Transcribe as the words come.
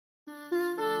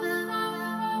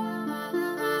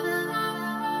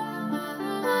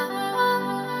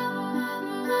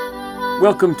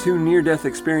Welcome to Near Death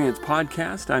Experience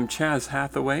Podcast. I'm Chaz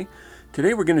Hathaway.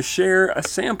 Today we're going to share a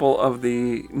sample of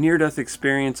the near-death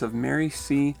experience of Mary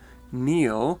C.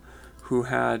 Neal, who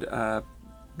had a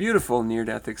beautiful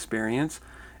near-death experience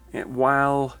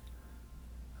while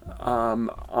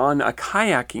on a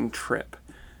kayaking trip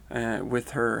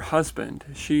with her husband.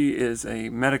 She is a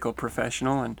medical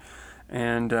professional,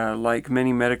 and like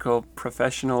many medical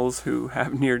professionals who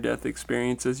have near-death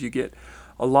experiences, you get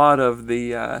a lot of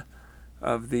the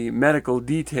medical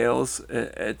details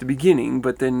at the beginning,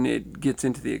 but then it gets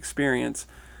into the experience,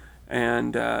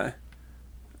 and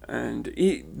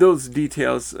those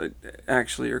details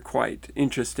actually are quite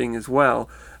interesting as well,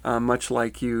 much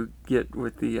like you get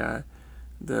with the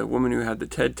woman who had the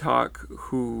TED Talk,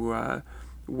 who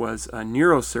was a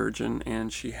neurosurgeon,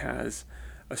 and she has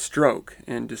a stroke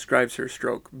and describes her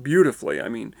stroke beautifully. I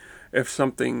mean, if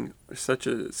something so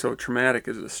traumatic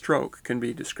as a stroke can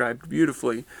be described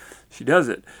beautifully, she does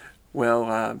it.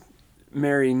 Well,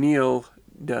 Mary Neal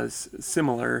does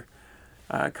similar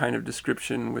kind of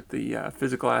description with the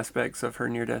physical aspects of her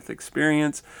near-death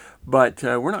experience, but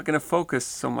we're not going to focus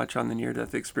so much on the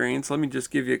near-death experience. Let me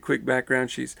just give you a quick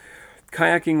background. She's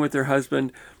kayaking with her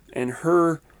husband, and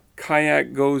her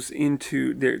kayak goes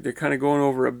into, they're kind of going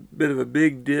over a bit of a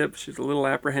big dip. She's a little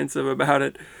apprehensive about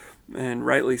it, and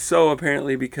rightly so,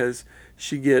 apparently, because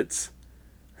she gets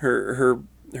her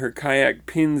kayak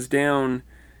pins down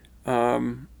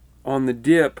on the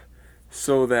dip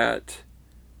so that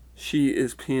she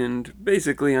is pinned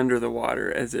basically under the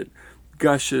water as it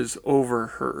gushes over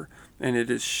her, and it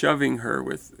is shoving her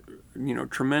with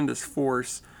tremendous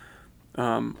force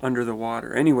under the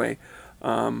water. Anyway,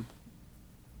 you're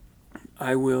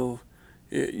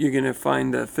going to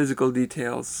find the physical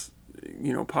details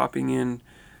popping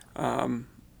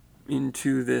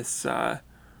into this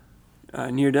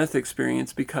near-death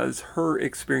experience, because her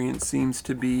experience seems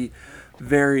to be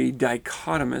very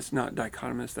dichotomous, not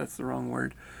dichotomous, that's the wrong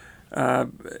word,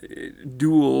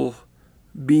 dual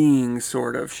being,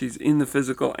 sort of. She's in the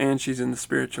physical and she's in the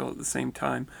spiritual at the same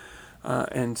time.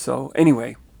 And so,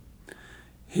 anyway,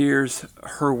 here's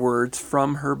her words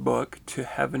from her book, To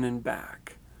Heaven and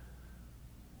Back.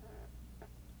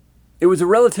 It was a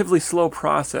relatively slow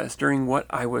process during which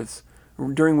I was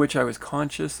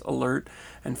conscious, alert,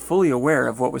 and fully aware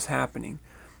of what was happening.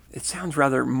 It sounds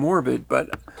rather morbid,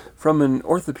 but from an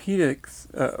orthopedist's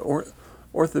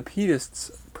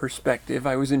perspective,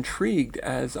 I was intrigued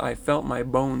as I felt my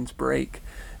bones break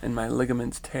and my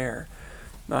ligaments tear.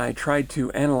 I tried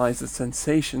to analyze the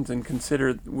sensations and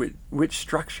consider which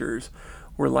structures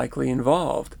were likely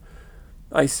involved.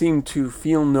 I seemed to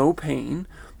feel no pain,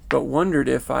 but wondered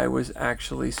if I was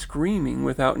actually screaming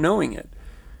without knowing it.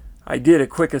 I did a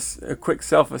quick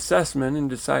self-assessment and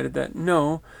decided that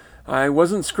no, I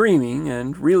wasn't screaming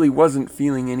and really wasn't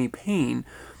feeling any pain.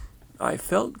 I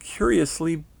felt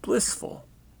curiously blissful.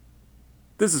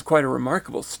 This is quite a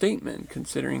remarkable statement,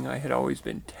 considering I had always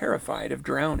been terrified of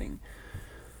drowning.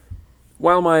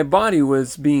 While my body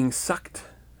was being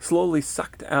slowly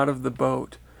sucked out of the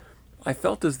boat, I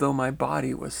felt as though my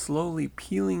body was slowly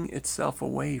peeling itself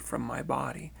away from my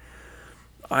body.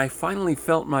 I finally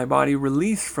felt my body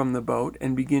release from the boat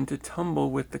and begin to tumble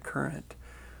with the current.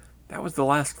 That was the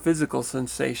last physical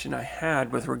sensation I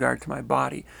had with regard to my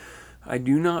body. I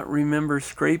do not remember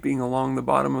scraping along the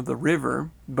bottom of the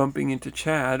river, bumping into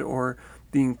Chad, or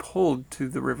being pulled to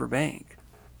the river bank.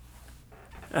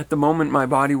 At the moment my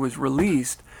body was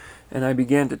released and I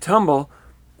began to tumble,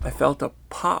 I felt a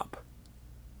pop.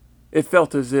 It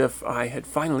felt as if I had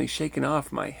finally shaken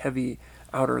off my heavy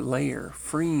outer layer,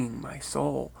 freeing my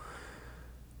soul.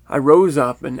 I rose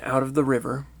up and out of the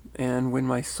river, and when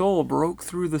my soul broke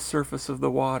through the surface of the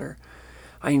water,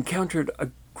 I encountered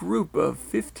a group of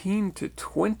 15 to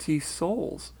 20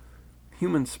 souls,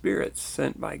 human spirits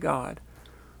sent by God,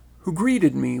 who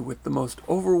greeted me with the most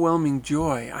overwhelming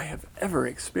joy I have ever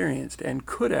experienced and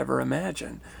could ever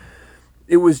imagine.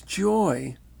 It was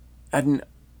joy at an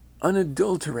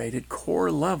unadulterated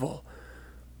core level.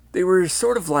 They were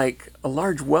sort of like a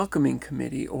large welcoming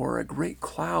committee or a great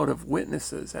cloud of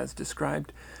witnesses, as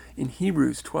described in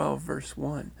Hebrews 12, verse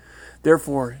 1.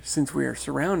 Therefore, since we are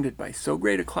surrounded by so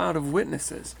great a cloud of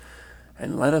witnesses,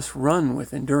 and let us run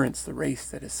with endurance the race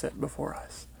that is set before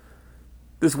us.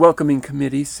 This welcoming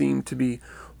committee seemed to be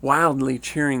wildly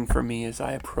cheering for me as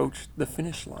I approached the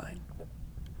finish line.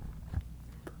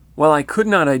 While I could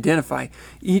not identify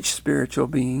each spiritual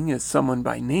being as someone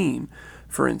by name,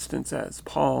 for instance as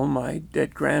Paul, my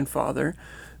dead grandfather,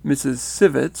 Mrs.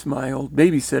 Sivitz, my old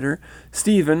babysitter,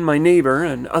 Stephen, my neighbor,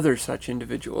 and other such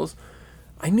individuals,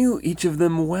 I knew each of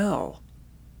them well,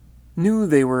 knew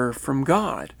they were from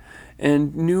God,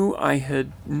 and knew I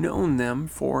had known them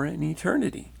for an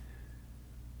eternity.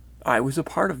 I was a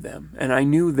part of them, and I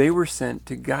knew they were sent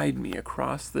to guide me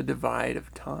across the divide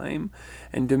of time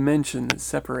and dimension that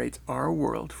separates our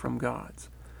world from God's.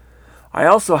 I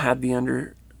also had the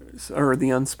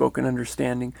unspoken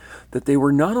understanding that they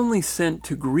were not only sent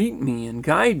to greet me and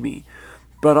guide me,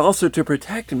 but also to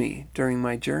protect me during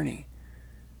my journey.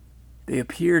 They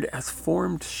appeared as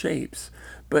formed shapes,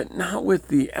 but not with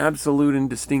the absolute and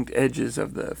distinct edges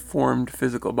of the formed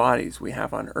physical bodies we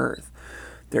have on earth.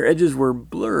 Their edges were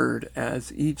blurred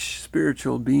as each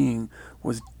spiritual being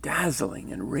was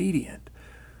dazzling and radiant.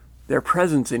 Their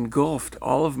presence engulfed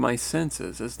all of my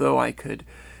senses as though I could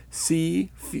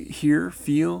see, hear,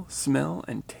 feel, smell,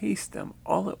 and taste them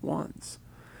all at once.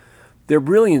 Their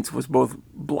brilliance was both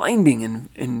blinding and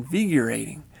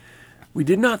invigorating. We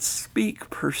did not speak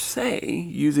per se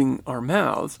using our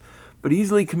mouths, but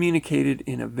easily communicated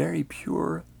in a very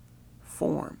pure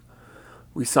form.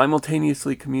 We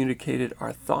simultaneously communicated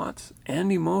our thoughts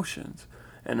and emotions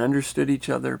and understood each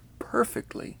other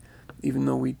perfectly, even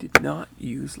though we did not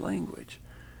use language.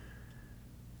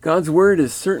 God's Word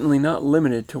is certainly not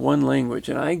limited to one language,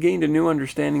 and I gained a new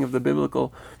understanding of the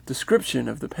biblical description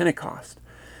of the Pentecost.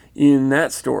 In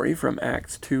that story from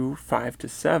Acts 2, 5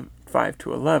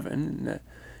 to 11, in the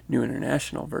New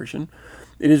International Version,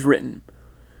 it is written,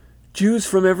 "Jews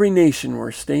from every nation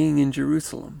were staying in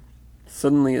Jerusalem.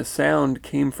 Suddenly a sound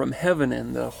came from heaven,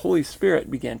 and the Holy Spirit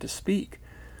began to speak.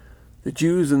 The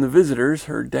Jews and the visitors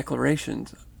heard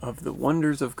declarations of the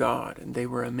wonders of God, and they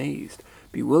were amazed,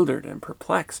 bewildered, and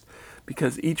perplexed,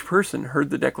 because each person heard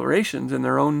the declarations in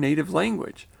their own native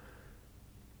language."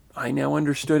 I now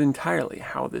understood entirely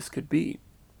how this could be.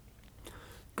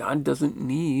 God doesn't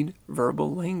need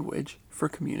verbal language for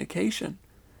communication.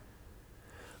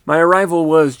 My arrival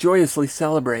was joyously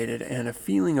celebrated, and a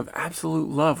feeling of absolute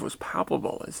love was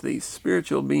palpable as these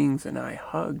spiritual beings and I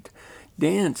hugged,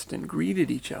 danced, and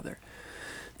greeted each other.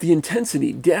 The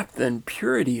intensity, depth, and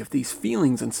purity of these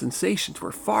feelings and sensations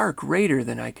were far greater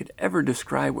than I could ever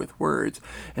describe with words,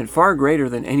 and far greater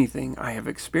than anything I have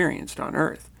experienced on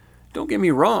earth. Don't get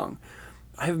me wrong.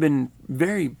 I have been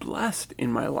very blessed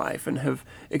in my life and have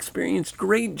experienced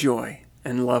great joy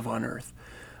and love on earth.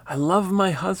 I love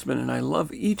my husband and I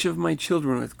love each of my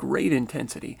children with great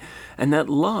intensity, and that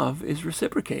love is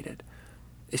reciprocated.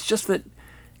 It's just that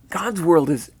God's world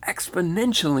is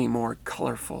exponentially more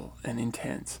colorful and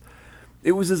intense.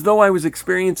 It was as though I was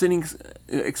experiencing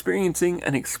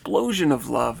an explosion of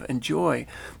love and joy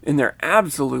in their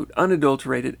absolute,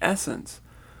 unadulterated essence.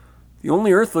 The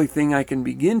only earthly thing I can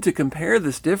begin to compare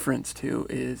this difference to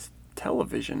is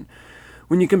television.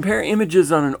 When you compare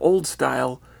images on an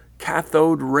old-style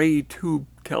cathode ray tube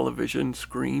television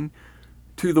screen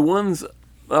to the ones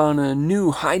on a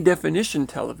new high-definition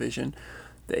television,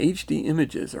 the HD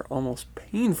images are almost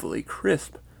painfully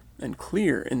crisp and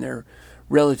clear in their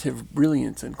relative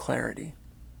brilliance and clarity.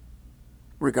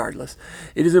 Regardless,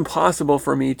 it is impossible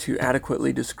for me to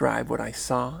adequately describe what I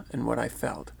saw and what I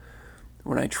felt.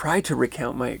 When I try to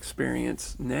recount my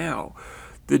experience now,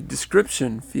 the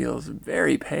description feels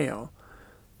very pale.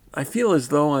 I feel as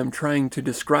though I'm trying to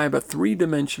describe a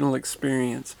three-dimensional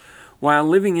experience while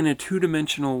living in a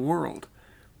two-dimensional world.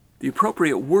 The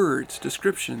appropriate words,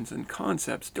 descriptions, and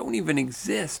concepts don't even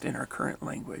exist in our current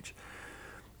language.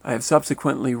 I have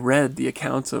subsequently read the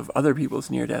accounts of other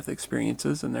people's near-death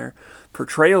experiences and their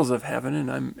portrayals of heaven,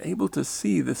 and I'm able to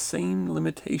see the same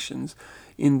limitations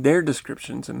in their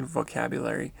descriptions and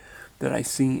vocabulary that I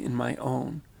see in my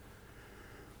own.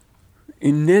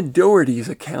 In Ned Doherty's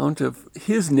account of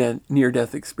his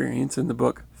near-death experience in the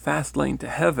book Fast Lane to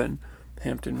Heaven,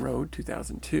 Hampton Road,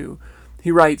 2002,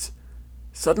 he writes,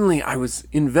 "Suddenly I was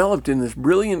enveloped in this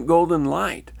brilliant golden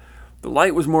light. The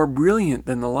light was more brilliant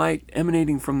than the light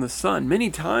emanating from the sun, many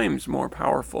times more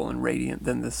powerful and radiant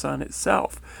than the sun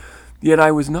itself. Yet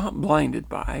I was not blinded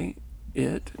by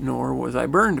it, nor was I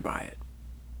burned by it.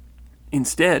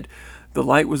 Instead, the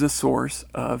light was a source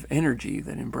of energy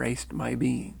that embraced my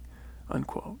being."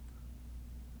 Unquote.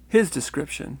 His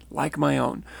description, like my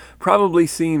own, probably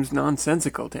seems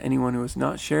nonsensical to anyone who has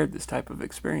not shared this type of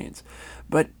experience,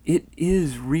 but it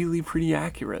is really pretty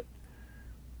accurate.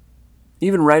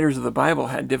 Even writers of the Bible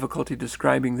had difficulty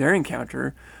describing their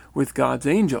encounter with God's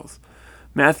angels.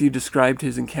 Matthew described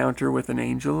his encounter with an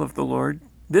angel of the Lord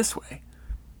this way: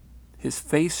 "His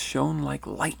face shone like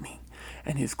lightning,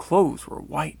 and his clothes were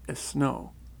white as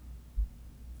snow."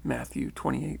 Matthew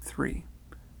 28:3,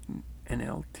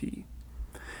 NLT.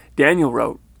 Daniel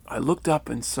wrote, "I looked up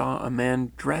and saw a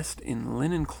man dressed in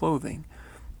linen clothing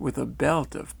with a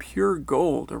belt of pure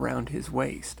gold around his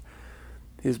waist.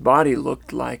 His body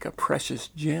looked like a precious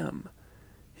gem.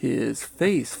 His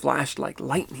face flashed like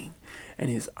lightning, and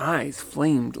his eyes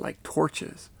flamed like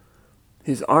torches.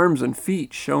 His arms and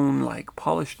feet shone like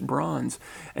polished bronze,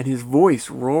 and his voice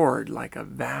roared like a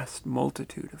vast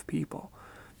multitude of people.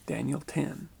 Daniel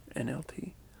 10,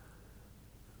 NLT.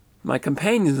 My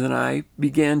companions and I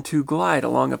began to glide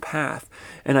along a path,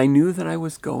 and I knew that I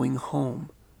was going home,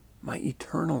 my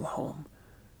eternal home.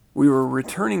 We were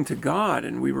returning to God,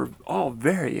 and we were all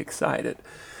very excited.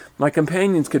 My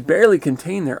companions could barely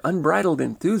contain their unbridled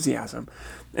enthusiasm,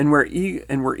 and were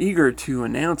eager to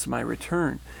announce my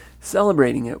return,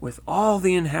 celebrating it with all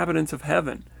the inhabitants of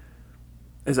heaven.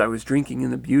 As I was drinking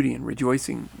in the beauty and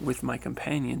rejoicing with my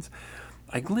companions,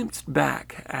 I glimpsed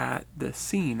back at the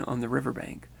scene on the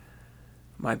riverbank.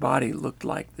 My body looked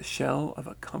like the shell of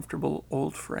a comfortable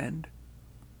old friend,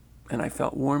 and I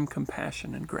felt warm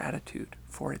compassion and gratitude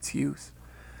for its use.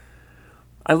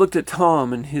 I looked at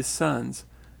Tom and his sons,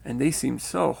 and they seemed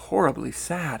so horribly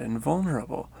sad and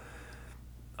vulnerable.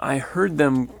 I heard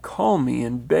them call me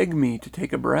and beg me to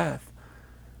take a breath.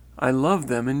 I loved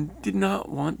them and did not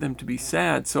want them to be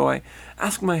sad, so I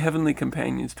asked my heavenly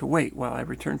companions to wait while I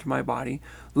returned to my body,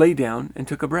 lay down, and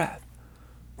took a breath.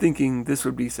 Thinking this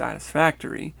would be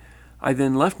satisfactory, I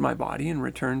then left my body and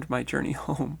returned my journey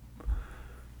home.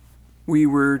 We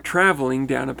were traveling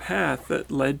down a path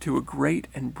that led to a great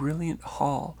and brilliant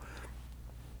hall,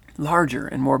 larger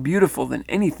and more beautiful than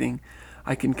anything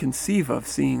I can conceive of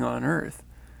seeing on earth.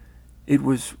 It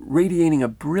was radiating a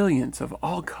brilliance of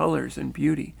all colors and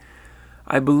beauty.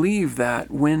 I believe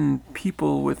that when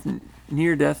people with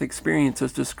near-death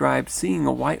experiences describe seeing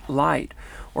a white light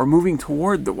or moving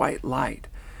toward the white light,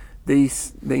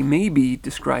 they may be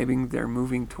describing their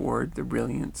moving toward the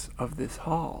brilliance of this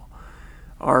hall.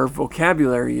 Our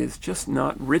vocabulary is just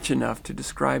not rich enough to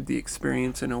describe the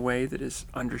experience in a way that is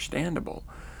understandable.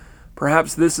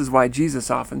 Perhaps this is why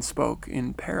Jesus often spoke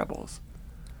in parables.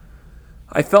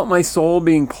 I felt my soul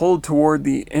being pulled toward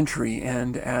the entry,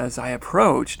 and as I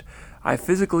approached, I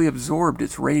physically absorbed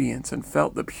its radiance and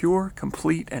felt the pure,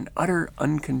 complete, and utter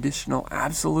unconditional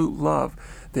absolute love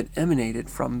that emanated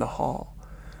from the hall.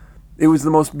 It was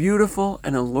the most beautiful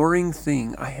and alluring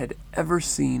thing I had ever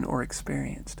seen or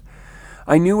experienced.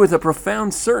 I knew with a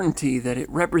profound certainty that it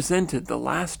represented the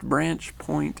last branch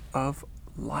point of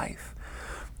life,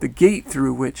 the gate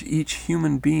through which each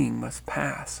human being must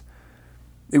pass.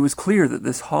 It was clear that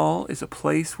this hall is a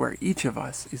place where each of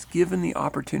us is given the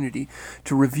opportunity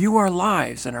to review our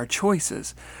lives and our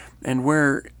choices, and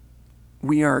where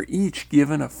we are each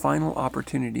given a final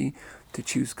opportunity to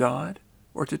choose God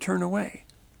or to turn away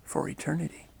for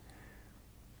eternity.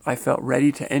 I felt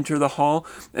ready to enter the hall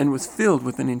and was filled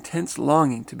with an intense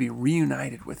longing to be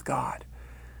reunited with God.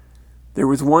 There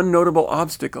was one notable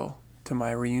obstacle to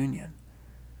my reunion.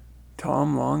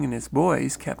 Tom Long and his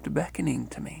boys kept beckoning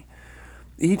to me.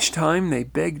 Each time they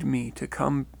begged me to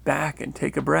come back and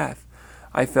take a breath,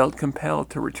 I felt compelled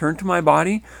to return to my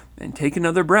body and take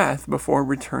another breath before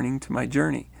returning to my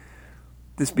journey.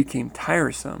 This became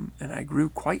tiresome, and I grew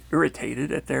quite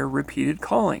irritated at their repeated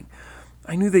calling.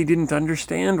 I knew they didn't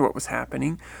understand what was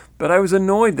happening, but I was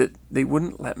annoyed that they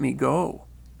wouldn't let me go.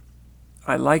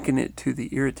 I liken it to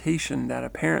the irritation that a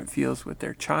parent feels with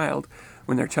their child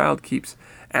when their child keeps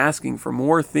asking for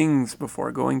more things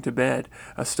before going to bed: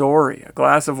 a story, a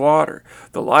glass of water,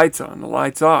 the lights on, the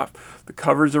lights off, the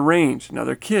covers arranged,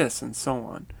 another kiss, and so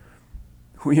on.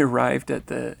 We arrived at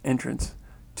the entrance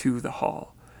to the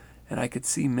hall, and I could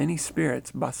see many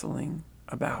spirits bustling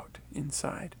about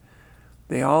inside.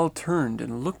 They all turned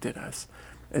and looked at us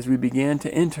as we began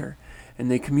to enter,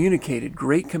 and they communicated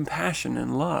great compassion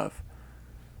and love.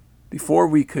 Before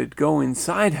we could go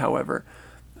inside, however,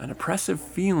 an oppressive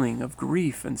feeling of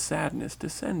grief and sadness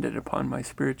descended upon my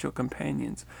spiritual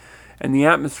companions, and the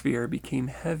atmosphere became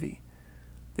heavy.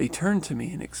 They turned to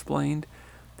me and explained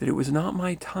that it was not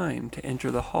my time to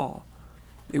enter the hall.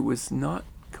 It was not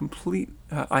complete.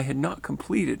 I had not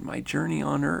completed my journey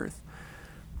on earth.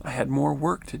 I had more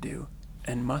work to do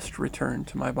and must return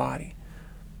to my body.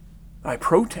 I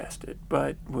protested,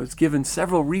 but was given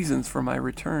several reasons for my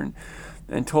return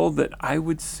and told that I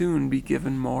would soon be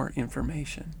given more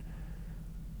information.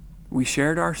 We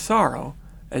shared our sorrow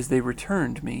as they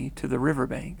returned me to the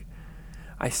riverbank.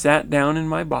 I sat down in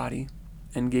my body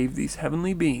and gave these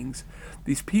heavenly beings,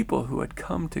 these people who had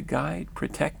come to guide,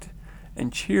 protect,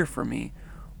 and cheer for me,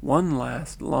 one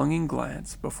last longing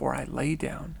glance before I lay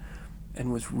down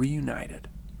and was reunited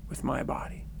with my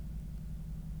body.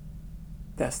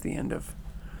 That's the end of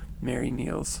Mary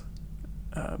Neal's,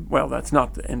 that's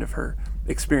not the end of her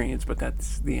experience, but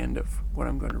that's the end of what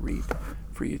I'm going to read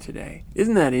for you today.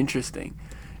 Isn't that interesting?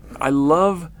 I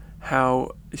love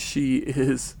how she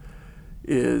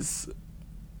is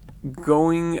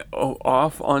going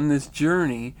off on this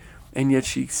journey, and yet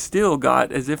she still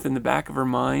got, as if in the back of her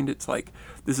mind, it's like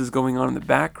this is going on in the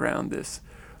background, this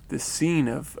scene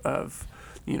of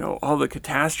all the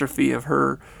catastrophe of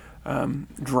her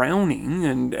drowning,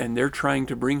 and they're trying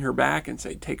to bring her back and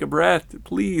say, take a breath,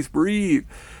 please breathe.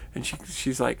 And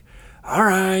she's like, all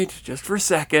right, just for a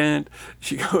second.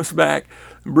 She goes back,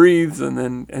 breathes, and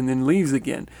then leaves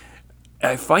again.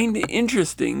 I find it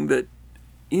interesting that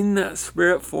in that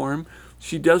spirit form,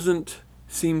 she doesn't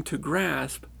seem to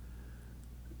grasp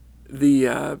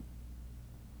that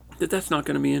that's not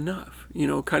going to be enough.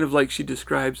 Kind of like she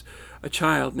describes a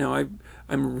child. Now,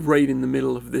 I'm right in the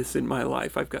middle of this in my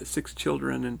life. I've got 6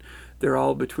 children, and they're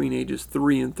all between ages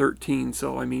 3 and 13.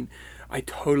 So, I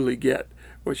totally get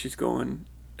what she's going,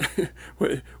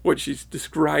 what she's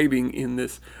describing in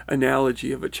this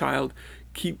analogy of a child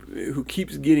who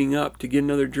keeps getting up to get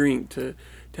another drink, to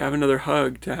have another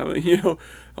hug, to have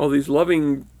all these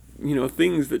loving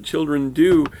things that children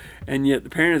do, and yet the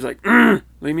parent is like,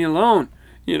 leave me alone.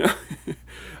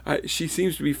 She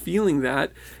seems to be feeling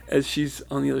that as she's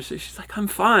on the other side. She's like, I'm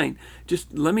fine,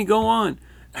 just let me go on.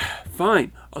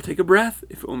 Fine, I'll take a breath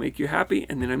if it will make you happy,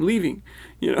 and then I'm leaving.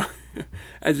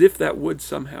 As if that would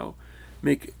somehow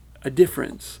make a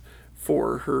difference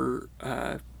for her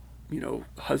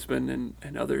husband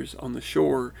and others on the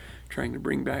shore trying to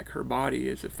bring back her body,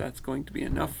 as if that's going to be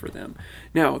enough for them.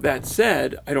 Now, that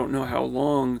said, I don't know how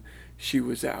long she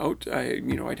was out.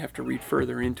 I'd have to read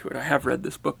further into it. I have read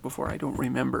this book before. I don't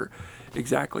remember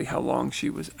exactly how long she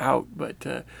was out, but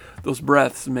those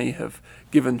breaths may have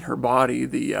given her body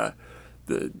the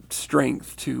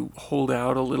strength to hold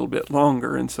out a little bit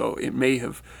longer, and so it may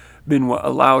have been what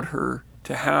allowed her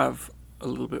to have a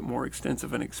little bit more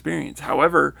extensive an experience.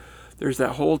 However, there's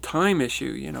that whole time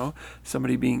issue,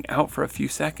 somebody being out for a few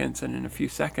seconds, and in a few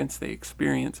seconds they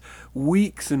experience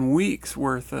weeks and weeks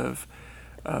worth of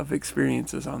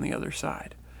experiences on the other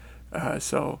side.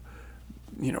 So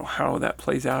how that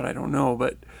plays out, I don't know,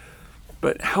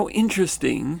 but how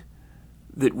interesting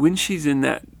that when she's in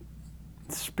that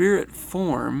spirit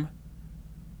form,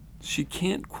 she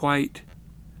can't quite,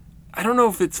 I don't know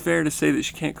if it's fair to say that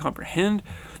she can't comprehend,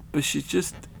 but she's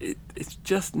just, it's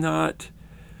just not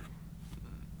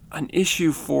an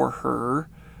issue for her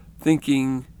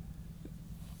thinking,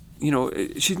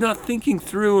 she's not thinking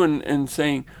through and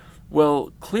saying,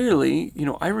 well, clearly,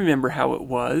 I remember how it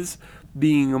was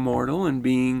being immortal and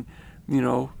being,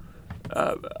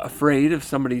 afraid of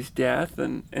somebody's death,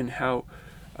 and how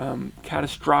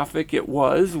catastrophic it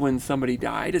was when somebody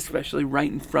died, especially right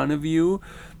in front of you,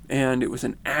 and it was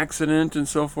an accident and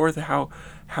so forth,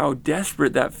 how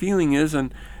desperate that feeling is,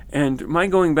 and my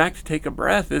going back to take a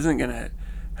breath isn't going to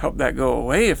help that go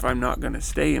away if I'm not going to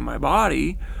stay in my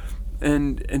body.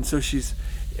 And so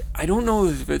I don't know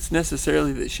if it's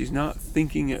necessarily that she's not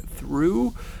thinking it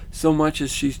through so much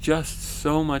as she's just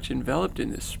so much enveloped in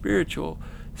this spiritual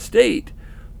state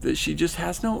that she just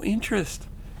has no interest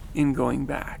in going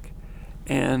back.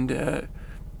 And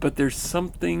but there's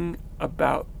something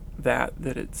about that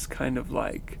it's kind of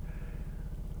like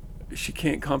she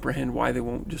can't comprehend why they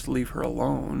won't just leave her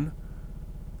alone.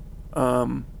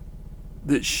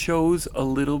 That shows a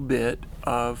little bit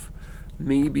of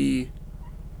maybe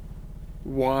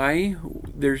why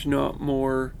there's not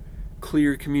more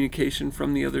clear communication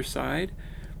from the other side.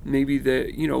 Maybe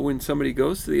that, when somebody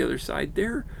goes to the other side,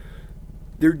 they're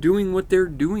doing what they're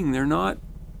doing. They're not,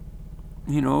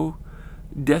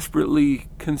 desperately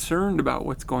concerned about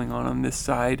what's going on this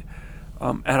side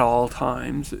at all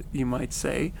times, you might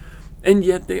say. And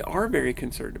yet they are very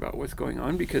concerned about what's going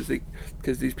on because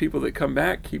these people that come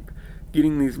back keep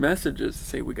getting these messages to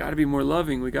say, we got to be more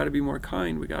loving, we got to be more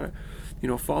kind, we got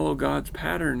to follow God's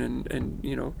pattern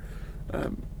and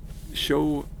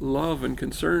show love and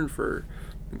concern for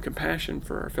and compassion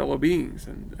for our fellow beings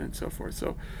and so forth.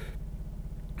 So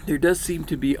there does seem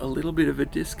to be a little bit of a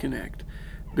disconnect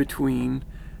between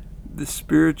the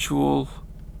spiritual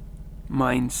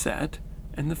mindset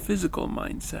and the physical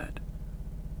mindset.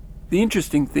 The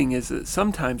interesting thing is that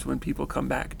sometimes when people come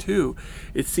back too,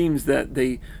 it seems that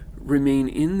they remain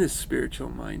in this spiritual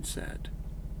mindset.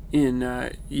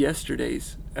 In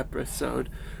yesterday's episode,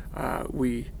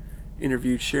 we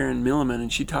interviewed Sharon Milliman,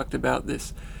 and she talked about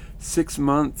this 6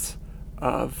 months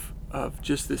of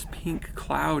just this pink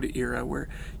cloud era where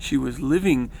she was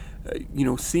living,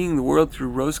 seeing the world through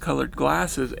rose-colored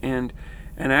glasses and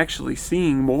actually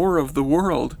seeing more of the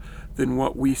world than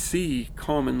what we see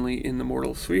commonly in the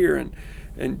mortal sphere.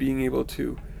 and being able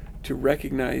to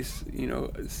recognize,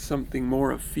 something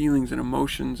more of feelings and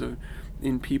emotions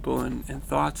in people and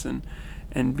thoughts,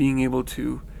 and being able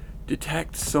to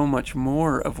detect so much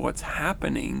more of what's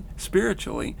happening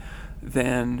spiritually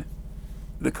than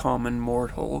the common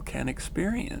mortal can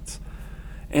experience.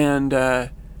 And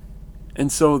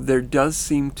so there does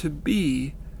seem to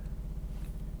be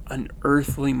an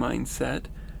earthly mindset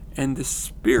and the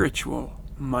spiritual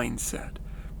mindset.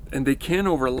 And they can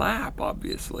overlap,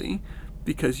 obviously,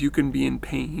 because you can be in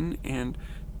pain and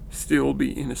still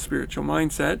be in a spiritual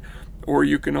mindset, or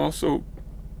you can also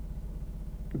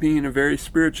be in a very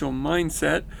spiritual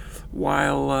mindset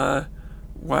while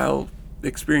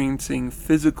experiencing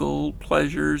physical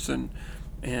pleasures and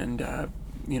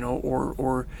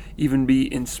or even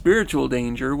be in spiritual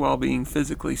danger while being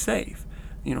physically safe.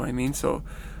 You know what I mean? So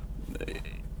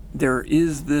there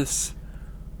is this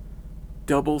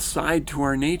double side to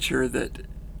our nature that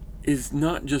is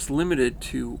not just limited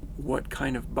to what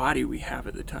kind of body we have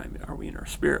at the time. Are we in our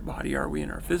spirit body? Are we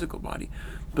in our physical body?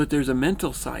 But there's a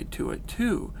mental side to it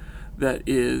too that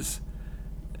is,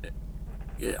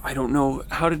 I don't know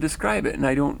how to describe it, and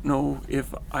I don't know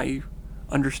if I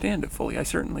understand it fully. I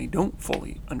certainly don't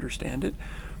fully understand it,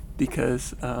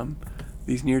 because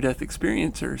these near-death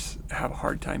experiencers have a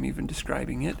hard time even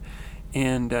describing it.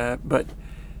 And but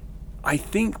I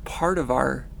think part of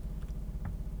our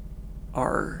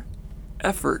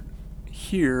effort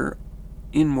here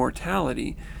in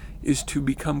mortality is to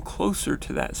become closer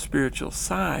to that spiritual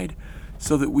side,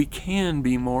 so that we can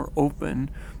be more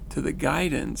open to the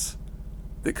guidance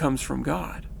that comes from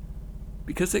God,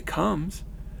 because it comes.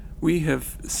 We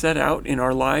have set out in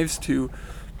our lives to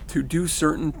do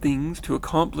certain things, to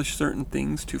accomplish certain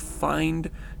things, to find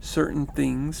certain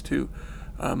things, to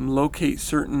locate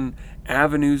certain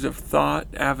avenues of thought,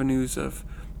 avenues of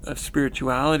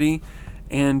spirituality,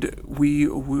 and we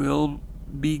will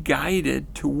be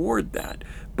guided toward that.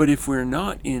 But if we're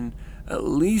not in at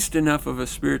least enough of a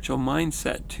spiritual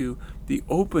mindset to be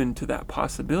open to that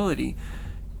possibility,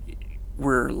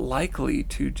 we're likely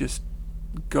to just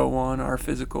go on our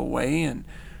physical way and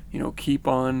keep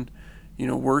on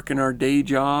working our day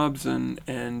jobs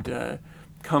and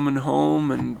coming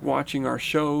home and watching our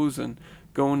shows and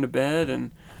going to bed,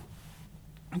 and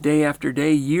day after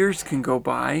day, years can go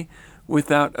by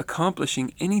without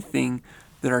accomplishing anything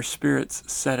that our spirits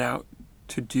set out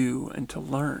to do and to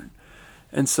learn.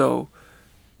 And so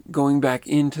going back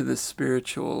into the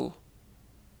spiritual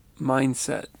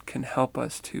mindset can help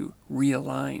us to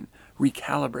realign,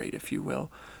 recalibrate, if you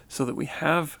will, so that we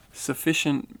have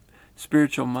sufficient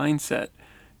spiritual mindset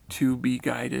to be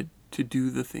guided to do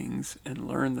the things and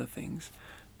learn the things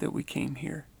that we came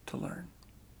here to learn.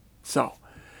 So,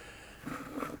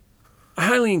 I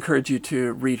highly encourage you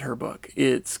to read her book.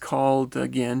 It's called,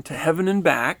 again, To Heaven and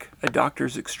Back, A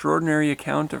Doctor's Extraordinary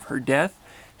Account of Her Death,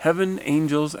 Heaven,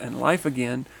 Angels, and Life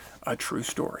Again, A True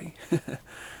Story.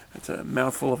 That's a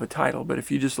mouthful of a title, but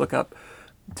if you just look up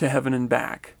To Heaven and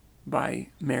Back by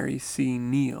Mary C.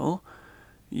 Neal,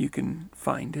 you can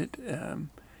find it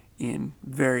in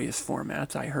various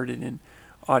formats. I heard it in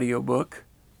audiobook.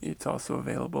 It's also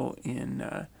available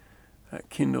in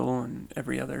Kindle and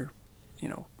every other,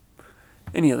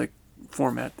 any other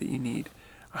format that you need.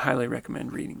 I highly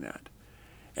recommend reading that.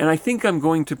 And I think I'm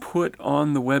going to put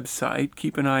on the website,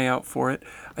 keep an eye out for it,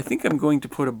 I think I'm going to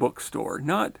put a bookstore,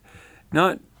 not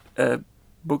a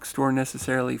bookstore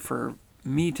necessarily for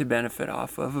me to benefit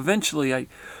off of. Eventually,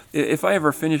 if I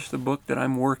ever finish the book that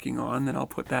I'm working on, then I'll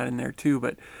put that in there too.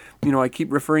 But, I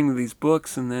keep referring to these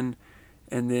books, and then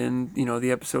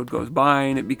the episode goes by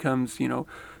and it becomes,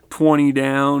 20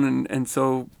 down. And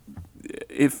so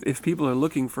if people are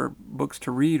looking for books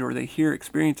to read, or they hear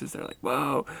experiences, they're like,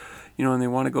 wow, and they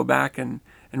want to go back and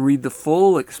read the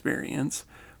full experience,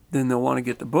 then they'll want to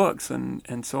get the books.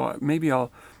 And so maybe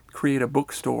I'll create a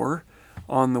bookstore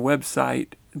on the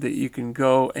website that you can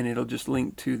go, and it'll just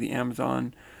link to the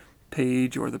Amazon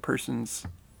page or the person's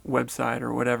website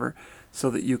or whatever, so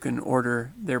that you can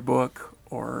order their book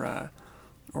or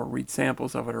read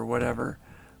samples of it or whatever.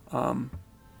 And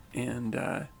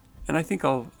I think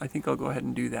I'll go ahead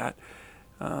and do that.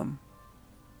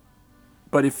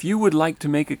 But if you would like to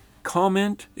make a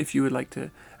comment, if you would like to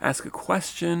ask a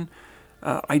question,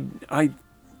 I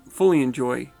fully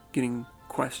enjoy getting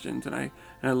questions, and I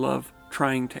love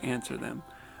trying to answer them.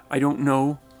 I don't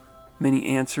know many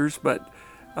answers, but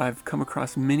I've come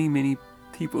across many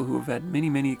people who have had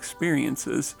many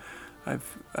experiences.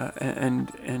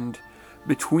 And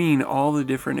between all the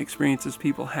different experiences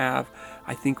people have,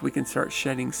 I think we can start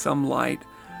shedding some light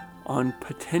on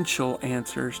potential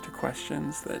answers to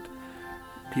questions that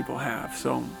people have.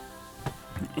 So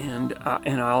And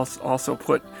I'll also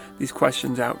put these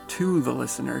questions out to the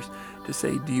listeners to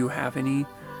say, do you have any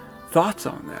thoughts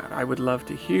on that? I would love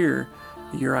to hear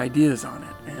your ideas on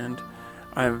it. And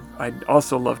I'd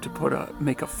also love to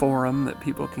make a forum that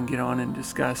people can get on and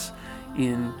discuss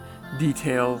in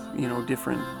detail,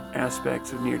 different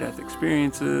aspects of near-death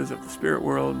experiences, of the spirit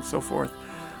world, and so forth.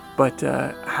 But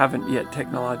haven't yet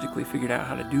technologically figured out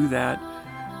how to do that.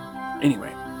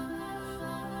 Anyway,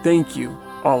 thank you,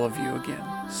 all of you, again,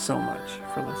 so much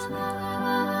for listening.